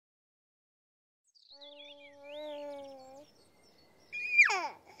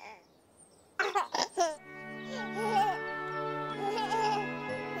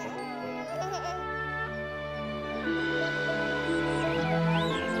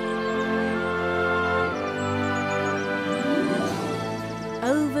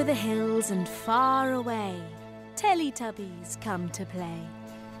Over the hills and far away, Teletubbies come to play.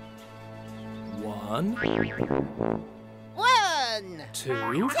 1,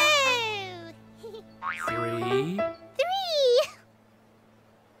 2, 3,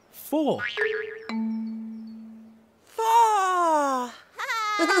 4. 4.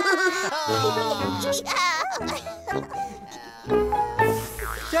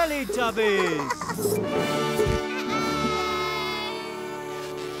 Teletubbies!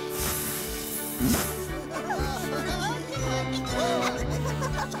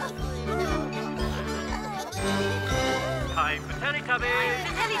 Time for Teletubbies!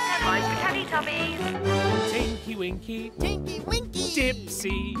 Time for Teletubbies! Tinky-Winky, Tinky-Winky.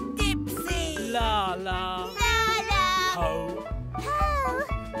 Dipsy, Dipsy. Laa-Laa, Laa-Laa. Ho,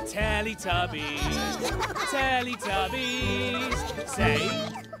 Teletubbies, Teletubbies, say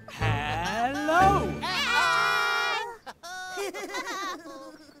hello.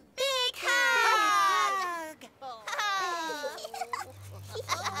 Big hug. Big hug.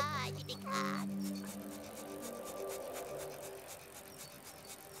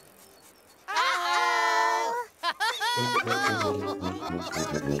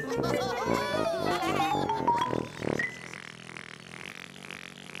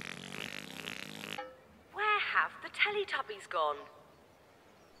 Where have the Teletubbies gone?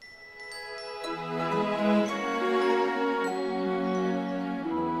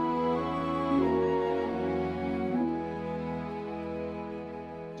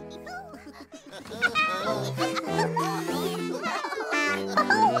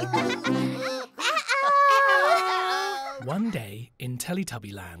 One day in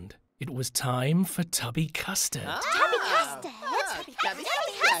Teletubby Land, it was time for Tubby Custard. Tubby custard. Tubby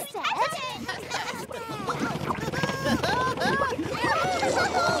custard.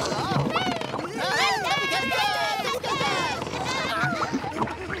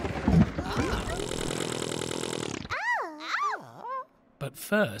 But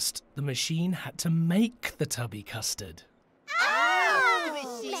first, the machine had to make the Tubby Custard.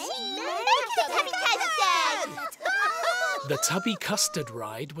 The Tubby Custard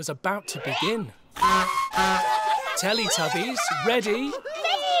ride was about to begin. Teletubbies, ready?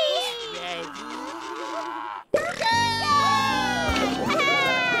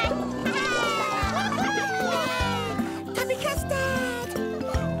 Tubby custard.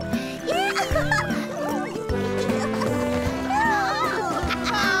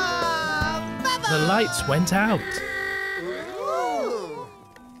 The lights went out.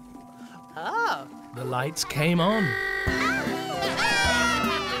 The lights came on.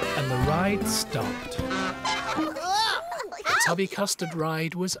 And the ride stopped. The Tubby Custard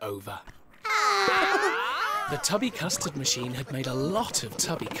ride was over. The Tubby Custard machine had made a lot of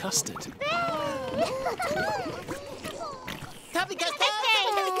Tubby Custard. Tubby custard.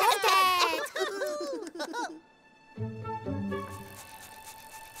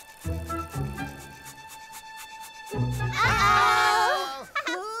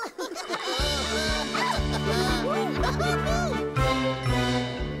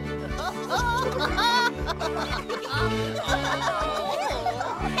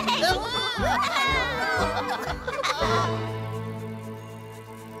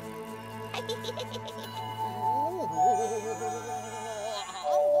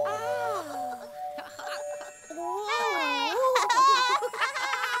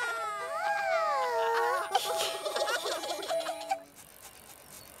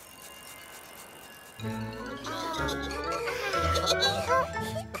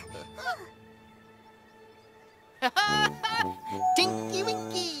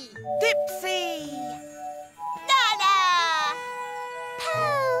 Tinky-Winky. Dipsy. Laa-Laa.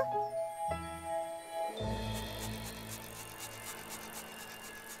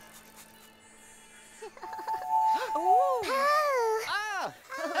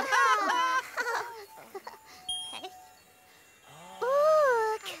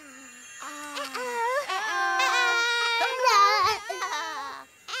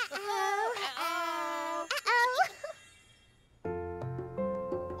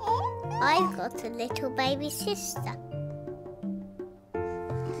 I've got a little baby sister.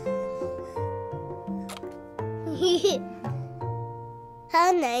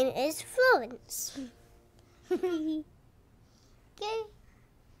 Her name is Florence.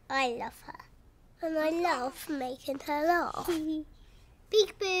 I love her, and I love making her laugh.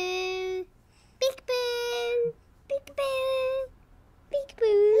 Big boo, big boo, big boo, big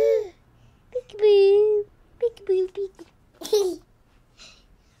boo, big boo, big boo, big boo.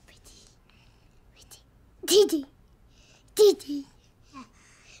 Diddy, Diddy,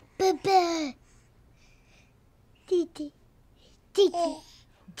 Baba, Diddy, Diddy,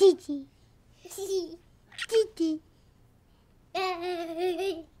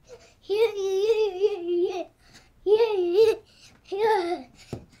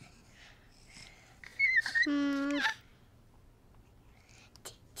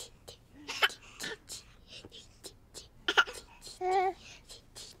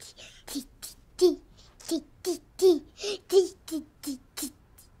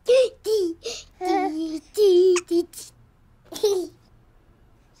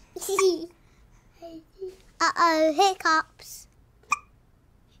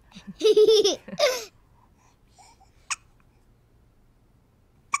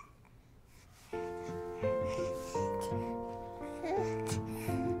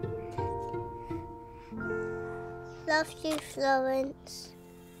 Love you, Florence.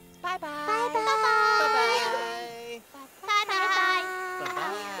 Bye bye. Bye bye. Bye bye. Bye bye. Bye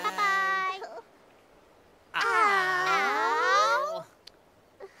Bye bye. Ow!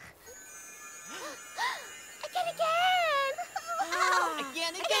 Again. Again.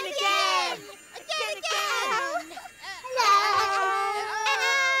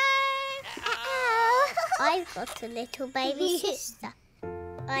 I've got a little baby sister.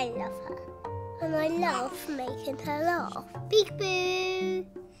 I love her. And I love making her laugh. Peek-boo!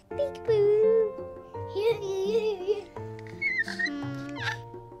 Peek-boo!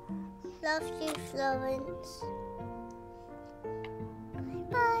 Love you, Florence.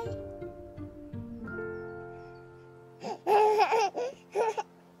 Bye-bye.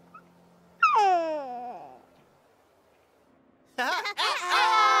 Oh.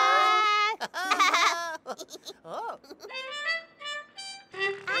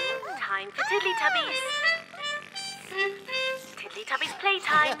 Time for Tiddly-Tubbies. Tiddly-Tubbies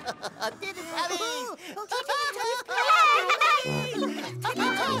playtime.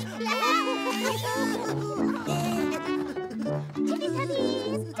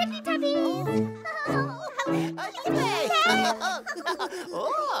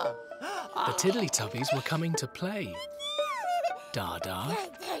 The Tiddly-Tubbies were coming to play. Dada,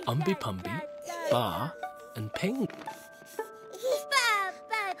 Umby-Pumby, Bar and Ping.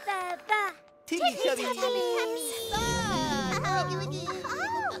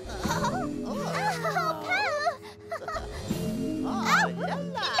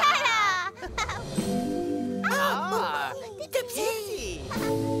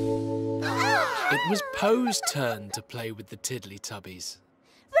 It was Poe's turn to play with the Tiddly-Tubbies.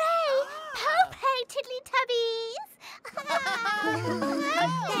 Ray! Poe play Tiddly-Tubbies!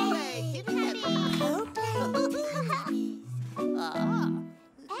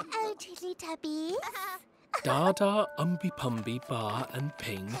 Uh-oh, Tiddly-Tubbies. Dada, Umby-Pumby, Bar and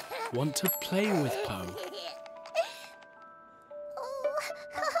Ping want to play with Poe.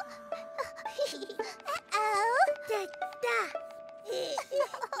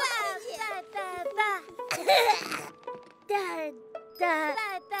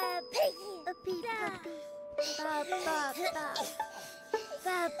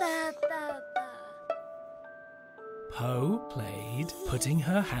 Poe played putting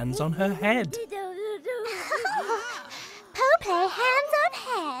her hands on her head. Poe play hands on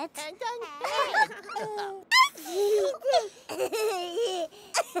head.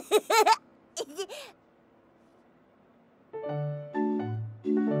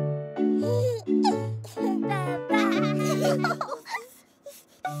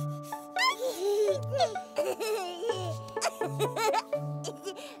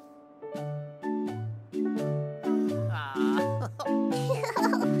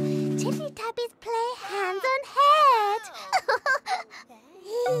 Tiddly-Tubbies play hands on head.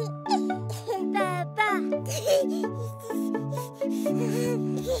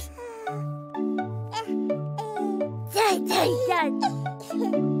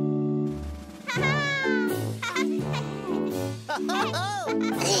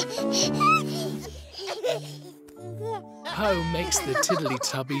 Poe makes the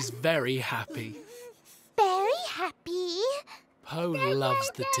Tiddly-Tubbies very happy. Very happy. Poe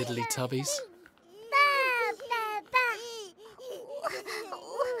loves the Tiddly-Tubbies.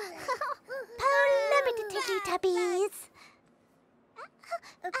 Poe loves the Tiddly-Tubbies.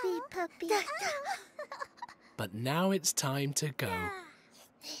 But now it's time to go.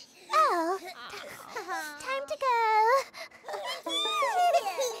 Oh, time to go.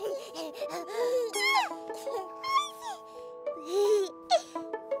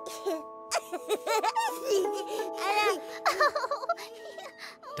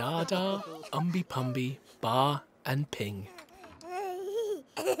 Dada, Umby-Pumby, Bar and Ping.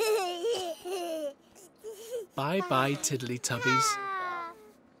 Bye-bye, Tiddly-Tubbies.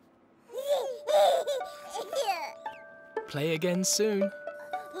 Play again soon.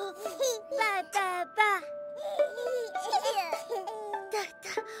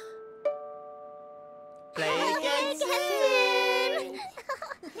 Play again soon.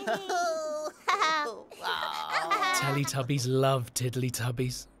 Teletubbies love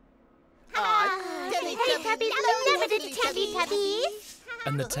Tiddly-Tubbies. Teletubbies love the Teletubbies.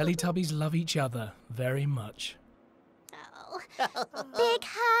 And the Teletubbies love each other very much. Big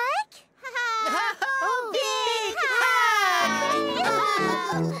hug. Big hug.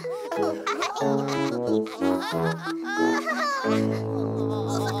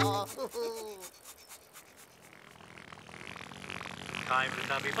 Time for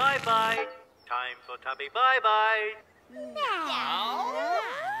Tubby bye-bye. Time for Tubby bye-bye.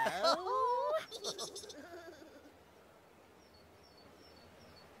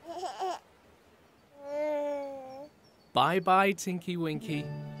 Bye-bye, Tinky-Winky.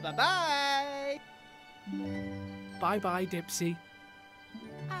 Bye-bye. Bye-bye, Dipsy.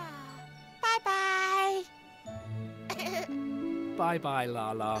 Bye-bye. Bye-bye,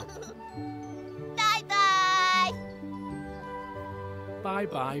 Laa-Laa. Bye-bye.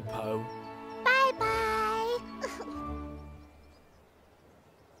 Bye-bye, Po. Bye-bye.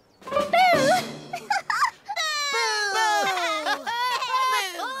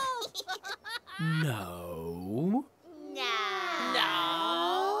 No.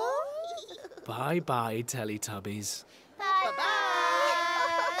 No. Bye-bye, Teletubbies.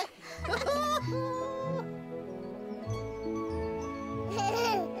 Bye-bye.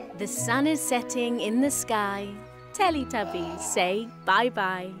 The sun is setting in the sky. Teletubbies say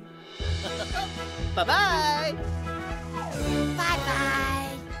bye-bye. Bye-bye. Bye-bye.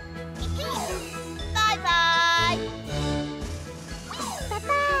 Bye-bye.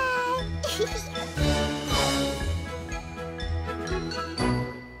 Bye-bye.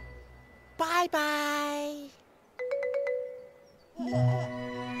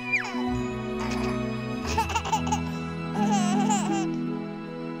 Bye-bye.